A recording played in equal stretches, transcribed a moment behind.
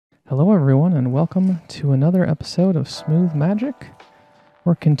Hello everyone and welcome to another episode of Smooth Magic.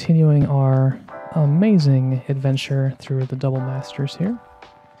 We're continuing our amazing adventure through the Double Masters here.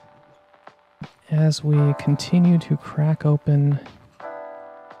 As we continue to crack open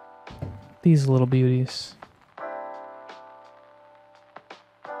these little beauties.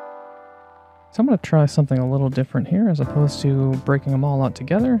 So I'm going to try something a little different here as opposed to breaking them all out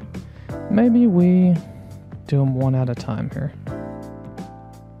together. Maybe we do them one at a time here.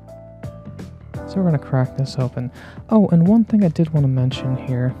 So we're going to crack this open. Oh, and one thing I did want to mention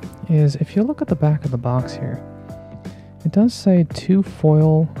here is if you look at the back of the box here, it does say 2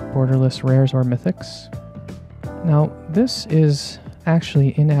 foil borderless rares or mythics. Now, this is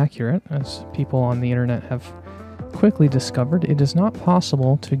actually inaccurate, as people on the internet have quickly discovered. It is not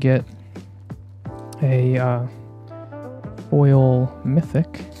possible to get a foil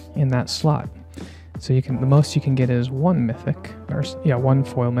mythic in that slot. So the most you can get is 1 mythic, or yeah, 1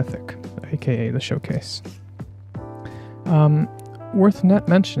 foil mythic, aka the showcase. Worth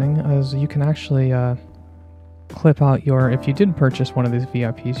mentioning is you can actually clip out if you did purchase one of these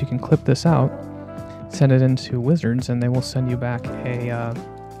VIPs, you can clip this out, send it into Wizards, and they will send you back a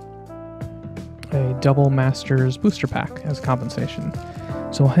Double Masters booster pack as compensation.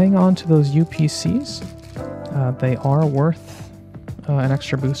 So hang on to those UPCs. They are worth an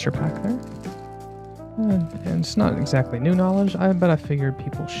extra booster pack there. And it's not exactly new knowledge, but I figured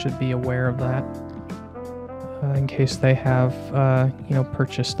people should be aware of that in case they have,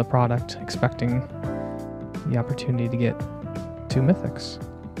 purchased the product expecting the opportunity to get 2 mythics.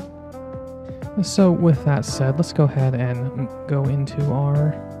 So with that said, let's go ahead and go into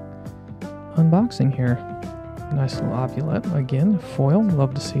our unboxing here. Nice little ovulet, again, foil,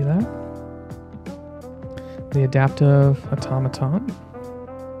 love to see that. The Adaptive Automaton.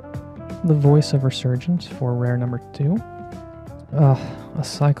 The Voice of Resurgence for rare number 2. A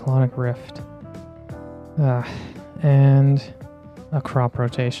Cyclonic Rift. And a Crop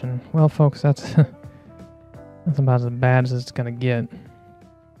Rotation. Well, folks, that's about as bad as it's gonna get.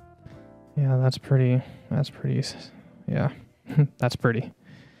 Yeah, that's pretty, yeah, that's pretty.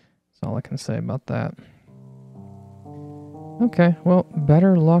 That's all I can say about that. Okay, well,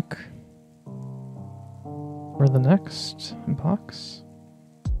 better luck for the next box.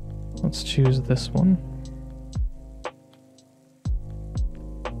 Let's choose this one.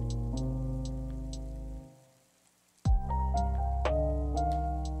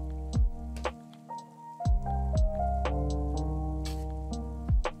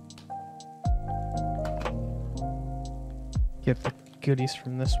 Get the goodies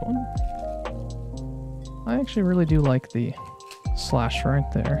from this one. I actually really do like the slash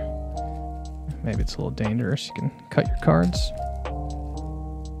right there. Maybe it's a little dangerous. You can cut your cards.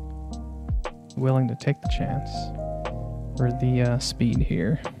 Willing to take the chance for the speed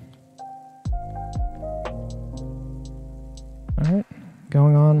here. Alright,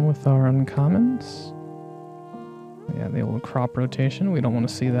 going on with our uncommons. Yeah, the old crop rotation. We don't want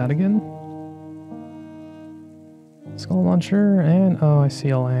to see that again. Skull Launcher, and oh, I see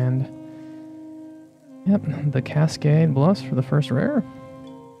a land. Yep, the Cascade Bluffs for the first rare.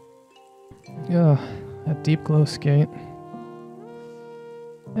 Yeah, that Deep Glow Skate.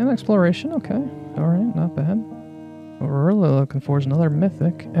 And Exploration, okay. Alright, not bad. What we're really looking for is another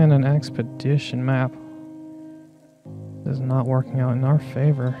Mythic and an Expedition map. This is not working out in our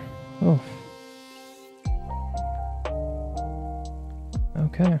favor. Oof.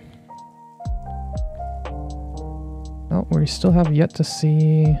 Okay. Oh, we still have yet to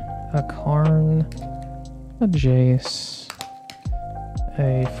see a Karn, a Jace,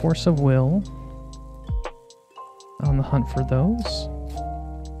 a Force of Will. On the hunt for those.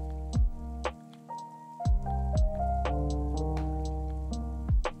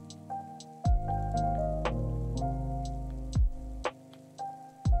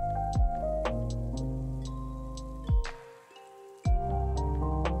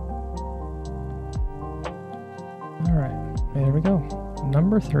 Alright, there we go.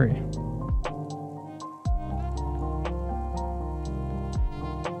 Number 3.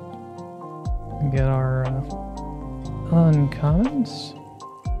 Get our uncommons.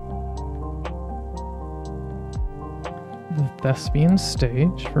 The Thespian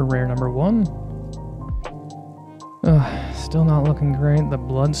Stage for rare number 1. Still not looking great. The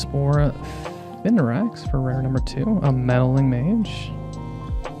Bloodspore Finirax for rare number 2. A Meddling Mage.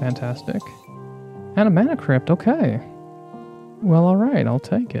 Fantastic. And a Mana Crypt, okay. Well, alright, I'll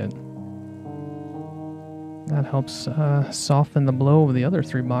take it. That helps soften the blow of the other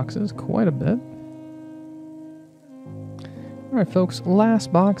 3 boxes quite a bit. Alright folks,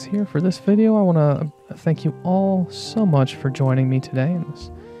 last box here for this video. I want to thank you all so much for joining me today in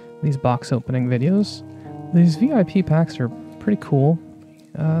this these box opening videos. These VIP packs are pretty cool.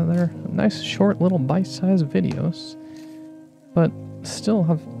 They're nice, short, little bite-sized videos, but still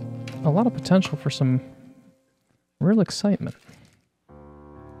have a lot of potential for some real excitement.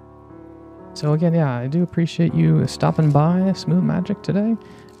 So again, yeah, I do appreciate you stopping by Smooth Magic today.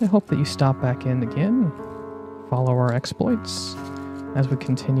 I hope that you stop back in again, follow our exploits as we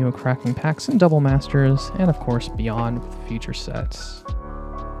continue cracking packs and double masters, and of course beyond with future sets.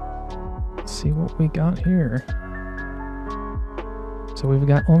 Let's see what we got here. So we've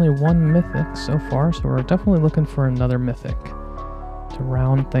got only one mythic so far, so we're definitely looking for another mythic to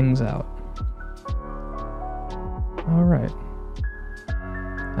round things out. Alright.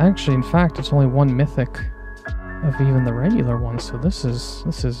 Actually, in fact, it's only one mythic of even the regular one, so this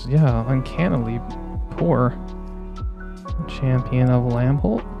is yeah, uncannily poor. Champion of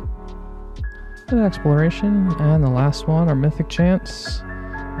Lamholt. Good exploration, and the last one, our mythic chance.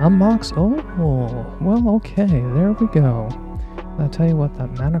 A Mox Opal. Well, okay, there we go. I'll tell you what,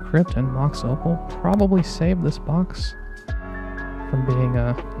 that Mana Crypt and Mox Opal probably saved this box from being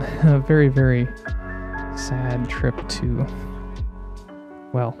a very, very sad trip to,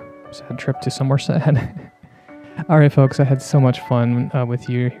 well, sad trip to somewhere sad. Alright folks, I had so much fun with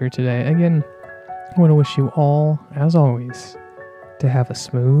you here today. Again, I want to wish you all, as always, to have a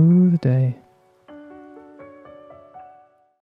smooth day.